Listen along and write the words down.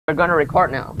gonna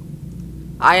record now.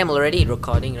 I am already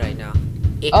recording right now.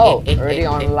 Already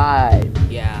on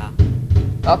live. Yeah.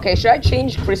 Okay, should I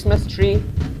change Christmas tree?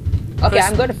 Okay,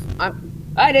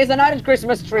 there's another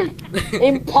Christmas tree.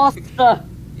 Imposter.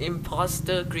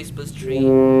 Imposter Christmas tree.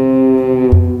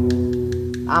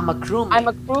 I'm a crewmate. I'm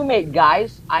a crewmate,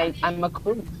 guys. I'm a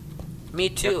crew. Me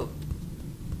too.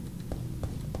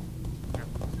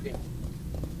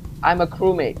 I'm a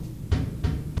crewmate.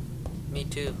 Me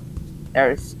too.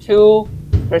 There's 2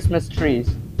 Christmas trees,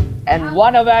 and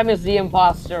one of them is the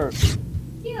imposter.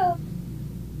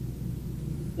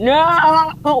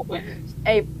 No!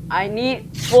 Hey, I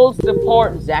need full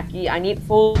support, Zaki. I need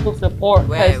full support.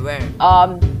 Where?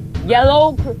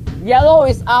 Yellow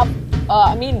is up.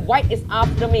 White is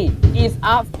after me. He's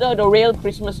after the real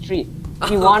Christmas tree.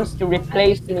 He wants to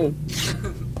replace me.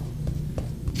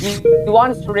 He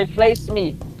wants to replace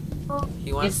me.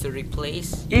 He wants to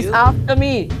replace He's you? after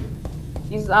me.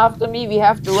 He's after me. We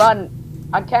have to run.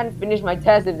 I can't finish my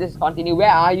test if this continues. Where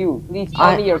are you? Please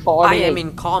tell me your coordinates. I am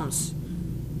in comms.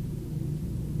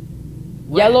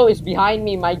 Yellow is behind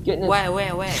me. My goodness.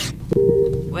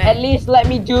 Where? At least let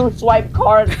me do swipe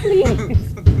card, please.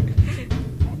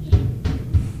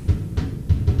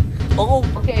 Oh,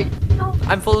 Okay.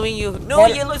 I'm following you. No,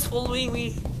 yellow is following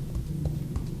me.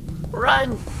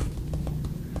 Run.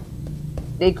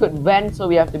 They could vent, so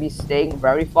we have to be staying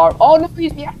very far. Oh no,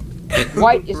 he's behind.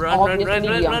 White is obviously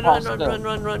the imposter.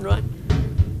 Run.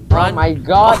 Oh my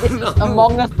god, this is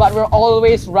Among Us, but we're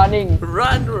always running.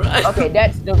 Run. Okay,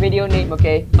 that's the video name,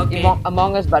 okay? Okay.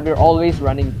 Among Us, but we're always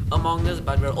running. Among Us,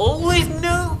 but we're always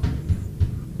no.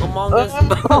 Among Us.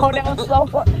 Oh, that was so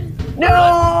fun.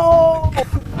 No!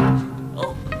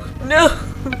 Oh, no.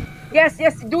 Yes,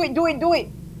 do it.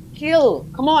 Kill.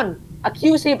 Come on.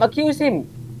 Accuse him.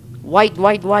 White.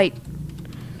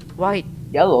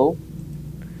 Yellow.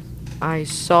 I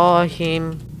saw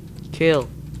him kill.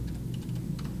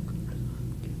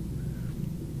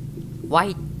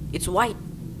 White. It's white.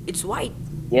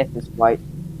 Yes, it's white.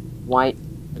 White.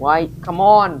 Come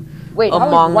on. Wait,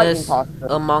 Among how is white Us. imposter?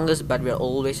 Among Us, but we're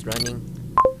always running.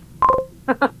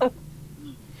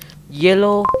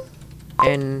 Yellow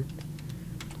and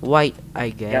white, I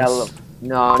guess. Yellow.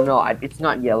 No, it's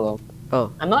not yellow.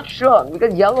 Oh. I'm not sure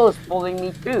because yellow is following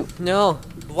me too. No.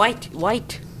 White.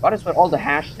 What is with all the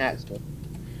hashtags? Though?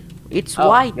 It's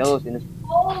white. Yellow's innocent.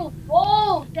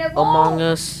 Among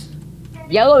Us,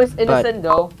 Yellow is innocent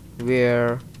though.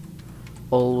 we're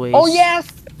always Oh yes!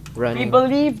 We running.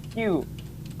 believed you.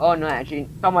 Oh no, actually,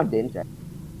 someone didn't.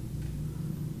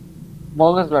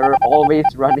 Among Us, but we're always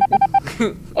running.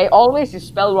 Hey, always you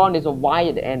spell wrong. There's a Y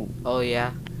at the end. Oh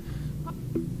yeah.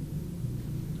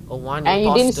 Oh, one And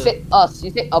you didn't imposter. say us.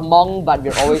 You said among, but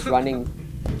we're always running.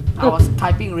 I was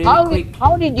typing really quick.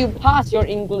 How did you pass your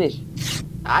English?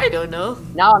 I don't know.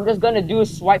 Now I'm just gonna do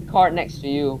swipe card next to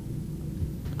you.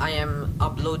 I am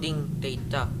uploading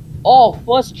data. Oh,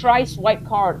 first try swipe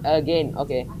card again.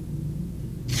 Okay.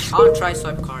 I'll try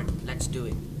swipe card. Let's do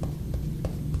it.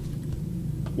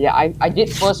 Yeah, I did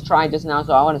first try just now,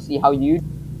 so I want to see how you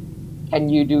can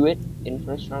you do it in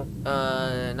first try.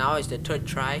 Now is the third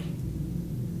try.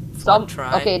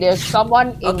 Try. Okay, there's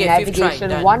someone in navigation,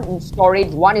 try, one in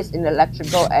storage, one is in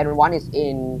electrical, and one is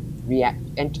in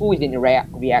and 2 is in the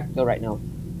reactor right now.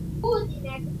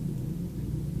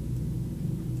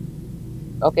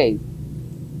 Okay.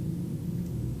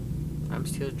 I'm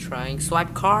still trying.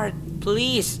 Swipe card,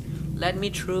 please. Let me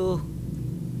through.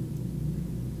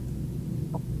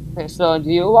 Okay, so do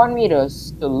you want me to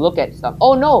look at some?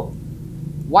 Oh no!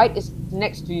 White is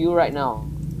next to you right now.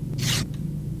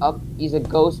 He's a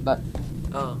ghost, but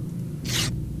Oh.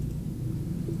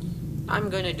 I'm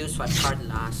gonna do swipe card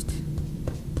last.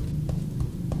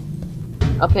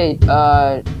 okay.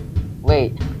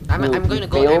 Wait. I'm gonna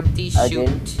go failed empty shoot.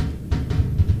 again.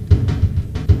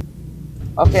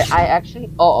 Okay, I actually.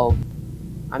 I'm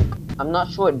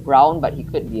not sure it's brown, but he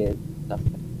could be a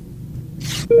suspect.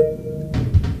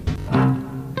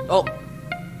 Oh.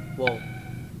 Whoa.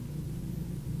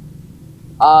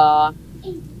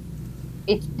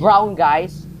 It's brown,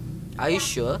 guys. Are you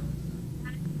sure?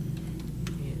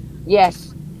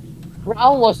 Yes.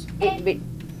 Brown was with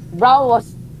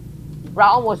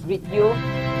you.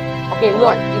 Okay,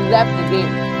 look, he left the game.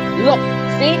 Look,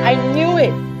 see, I knew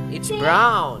it. It's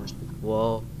brown.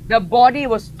 Whoa. The body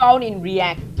was found in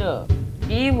reactor.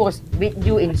 He was with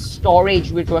you in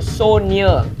storage, which was so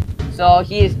near. So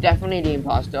he is definitely the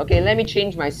imposter. Okay, let me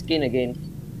change my skin again.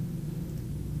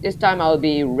 This time I'll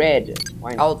be red.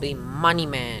 Why not? I'll be Money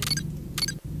Man.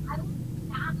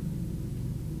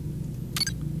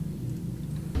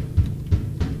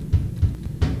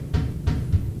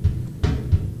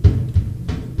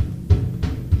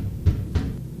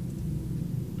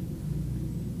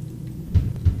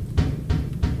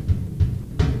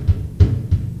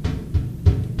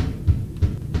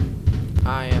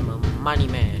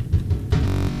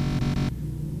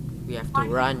 have to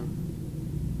run.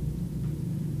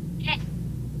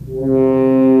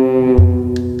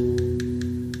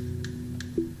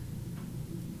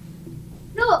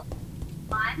 Look.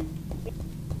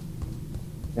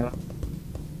 Yeah.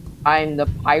 I'm the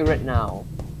pirate now.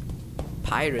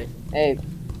 Pirate? Hey,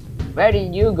 where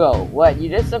did you go? What? You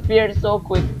disappeared so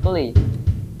quickly.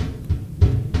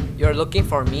 You're looking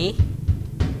for me?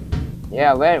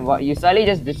 Yeah, where? What? You suddenly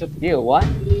just disappear. What?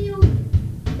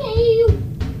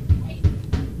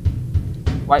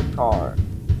 White car.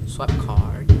 Swipe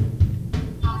card.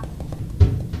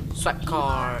 Swipe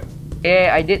card.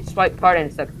 Yeah, I did swipe card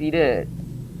and succeeded.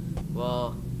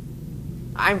 Well,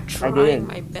 I'm I trying didn't.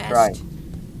 my best. Try.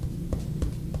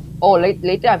 Oh,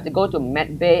 later I have to go to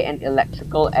med bay and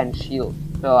electrical and shield.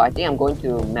 So I think I'm going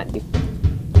to med bay.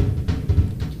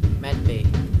 Med bay.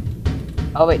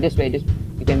 Oh wait, this way.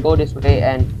 You can go this way,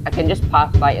 and I can just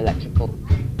pass by electrical.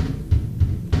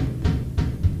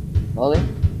 Really?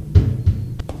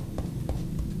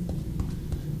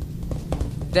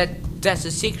 That's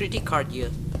a security card here.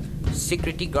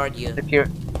 Security guard here. Secure.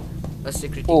 A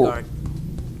security Oh. guard.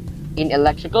 In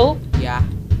electrical? Yeah.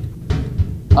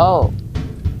 Oh.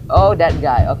 Oh, that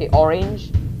guy. Okay, orange.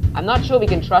 I'm not sure we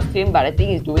can trust him, but I think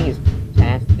he's doing his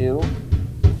task too.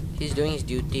 He's doing his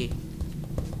duty.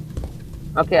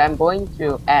 Okay, I'm going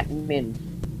to admin.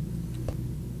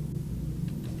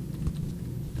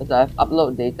 Because I have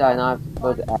upload data and I have to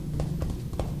go to admin.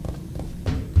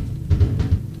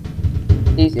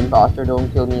 Please, imposter, don't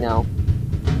kill me now.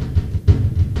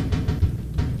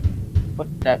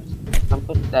 Footsteps. Some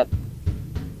footsteps.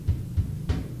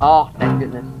 Oh, thank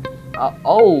goodness.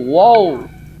 Oh, whoa!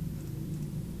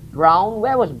 Brown?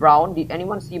 Where was Brown? Did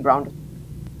anyone see Brown?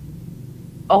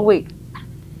 Oh, wait.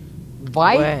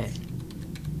 White? Where?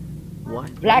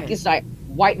 What? Black Where? is like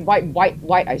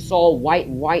white. I saw white,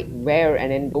 where,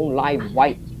 and then don't lie,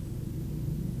 white.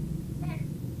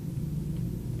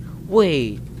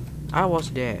 Wait. I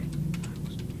was there.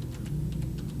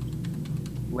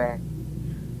 Where?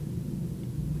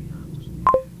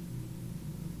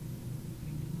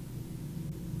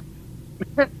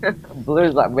 Blue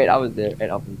is like, wait, I was there, right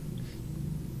up.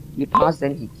 You passed,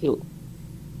 then he killed.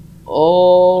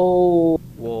 Oh,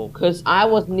 Whoa. cause I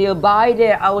was nearby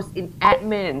there. I was in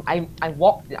admin. I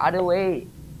walked the other way.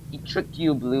 He tricked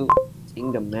you, Blue.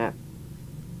 Seeing the map.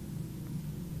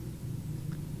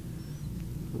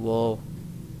 Whoa.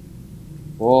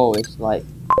 Whoa, it's like.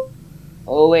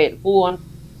 Oh wait, who won?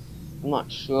 I'm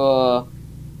not sure.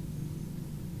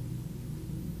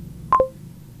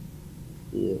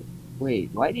 Yeah. Wait,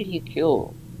 why did he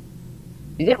kill?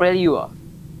 Is it really you?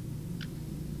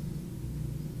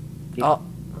 Oh.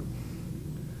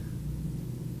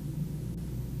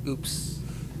 Oops.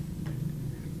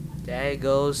 There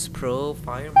goes Pro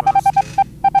Fire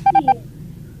Master.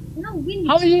 No, win.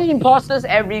 How are you imposters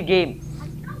every game?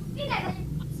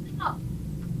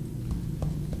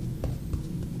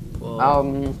 Whoa.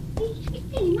 What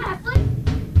happened?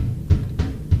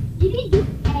 He didn't do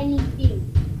anything.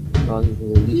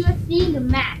 You were seeing the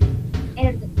map.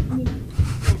 And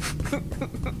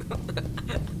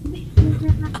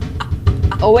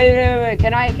Oh wait.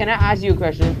 Can I ask you a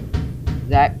question,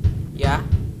 Zach? Yeah?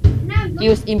 He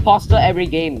was imposter every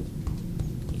game.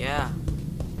 Yeah.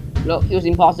 Look, he was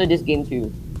imposter this game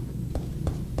too.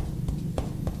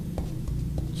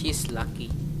 He's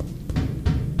lucky.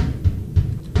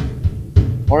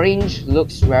 Orange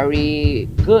looks very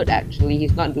good actually.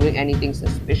 He's not doing anything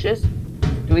suspicious.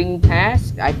 Doing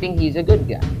tasks, I think he's a good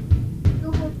guy.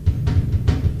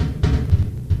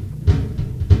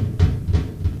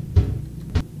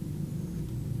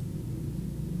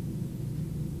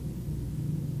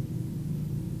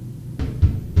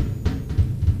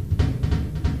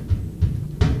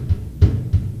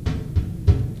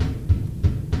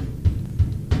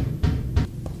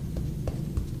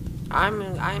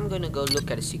 I'm gonna go look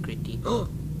at the security.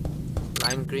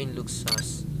 Lime green looks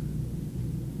sus.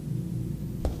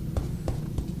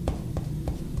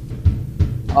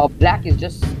 Oh, black is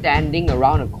just standing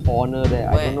around a corner there.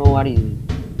 I Where? don't know what he's.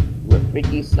 We're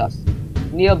pretty sus.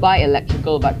 Nearby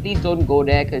electrical, but please don't go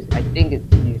there because I think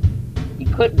he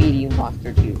could be the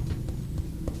imposter too.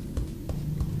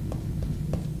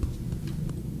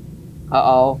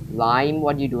 Uh-oh, Lime,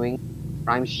 what are you doing?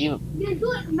 Prime shield. you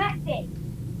do it map day.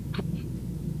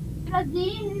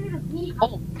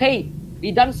 Oh, hey,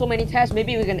 we done so many tasks.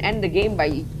 Maybe we can end the game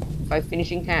by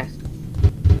finishing tasks.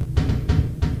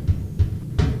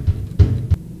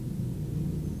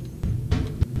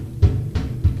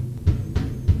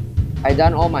 I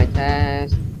done all my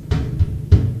tasks.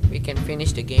 We can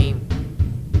finish the game.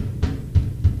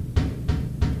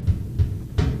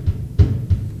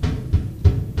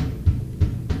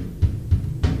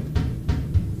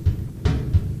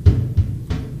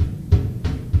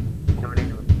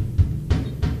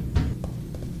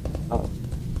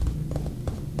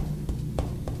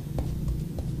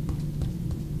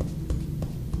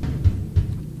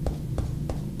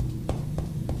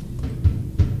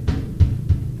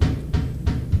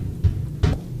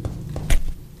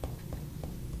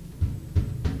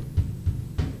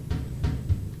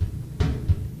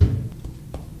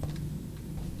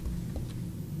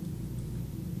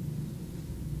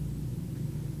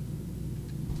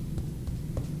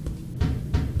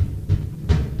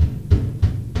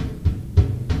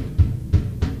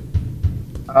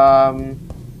 Um.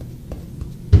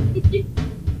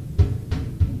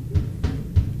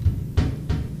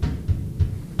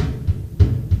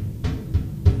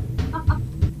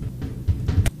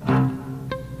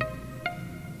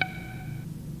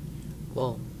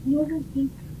 Whoa.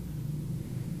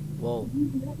 Whoa.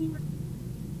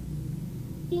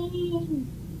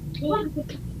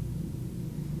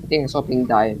 I think I saw Pink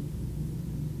die.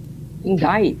 Pink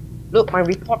died. Look, my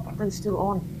report button's still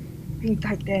on. Pink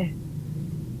died there.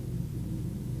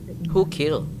 Who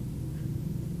killed?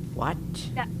 What?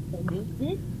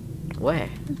 Where?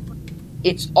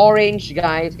 It's orange,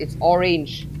 guys. It's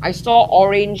orange. I saw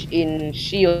orange in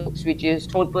Shields, which is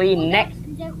totally next.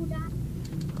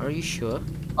 Are you sure?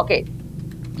 Okay.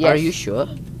 Yes. Are you sure?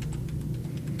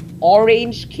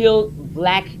 Orange killed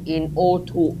black in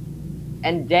O2,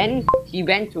 and then he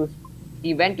went to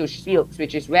Shields,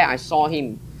 which is where I saw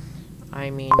him.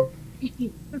 I mean,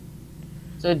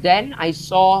 So then I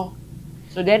saw.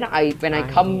 So then when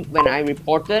I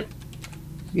reported,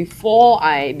 before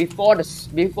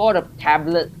the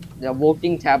tablet, the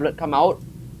voting tablet come out,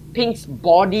 Pink's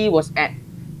body was at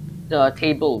the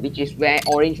table, which is where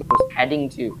Orange was heading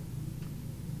to.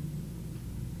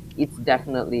 It's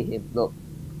definitely him. Look.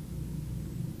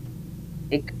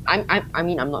 I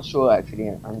mean, I'm not sure actually.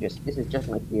 This is just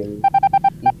my theory.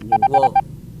 whoa.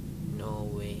 No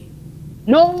way.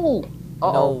 No!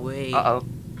 No way.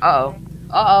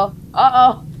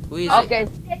 Who is Okay.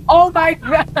 Oh my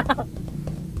god!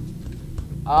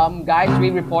 Guys, we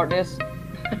report this. it?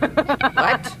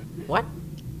 What? What?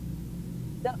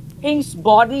 The Pink's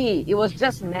body, it was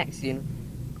just Max, you know.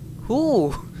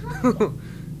 Who?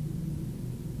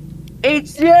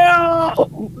 It's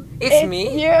you! It's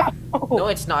me? You! No,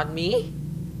 it's not me.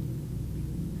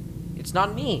 It's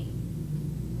not me.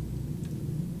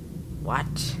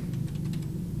 What?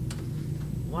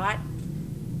 What?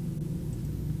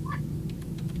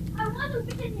 I want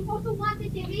to finish the photo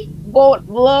one, Jerry. Vote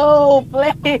blue,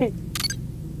 please!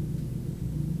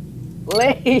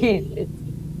 Please!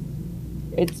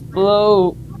 It's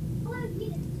blue.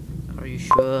 Are you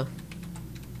sure?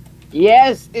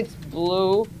 Yes, it's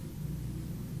blue.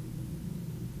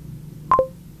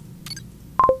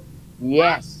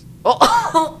 Yes.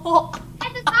 Oh!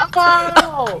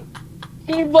 Oh!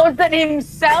 He voted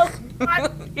himself.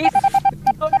 But he's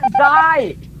gonna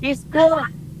die. He's good.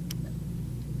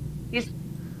 He's.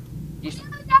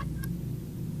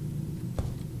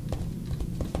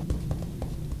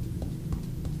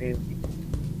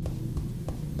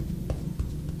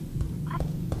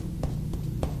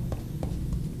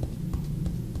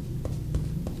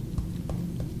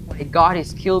 Oh my god,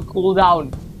 his kill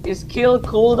cooldown. His kill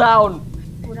cooldown.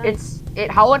 It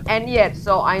haven't ended yet,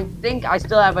 so I think I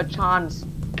still have a chance.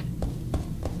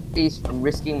 Please, I'm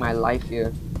risking my life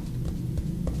here.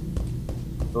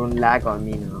 Don't lag on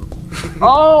me now.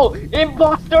 Oh!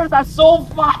 Imposters are so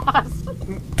fast!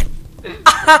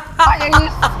 Why are you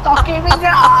stalking me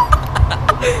now?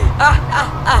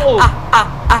 Oh!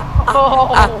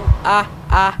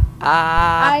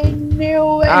 I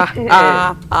knew it!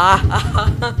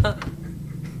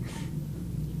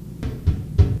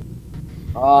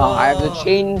 Oh, I have to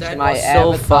change that my was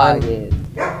so avatar fun. again.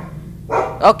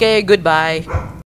 Okay, goodbye.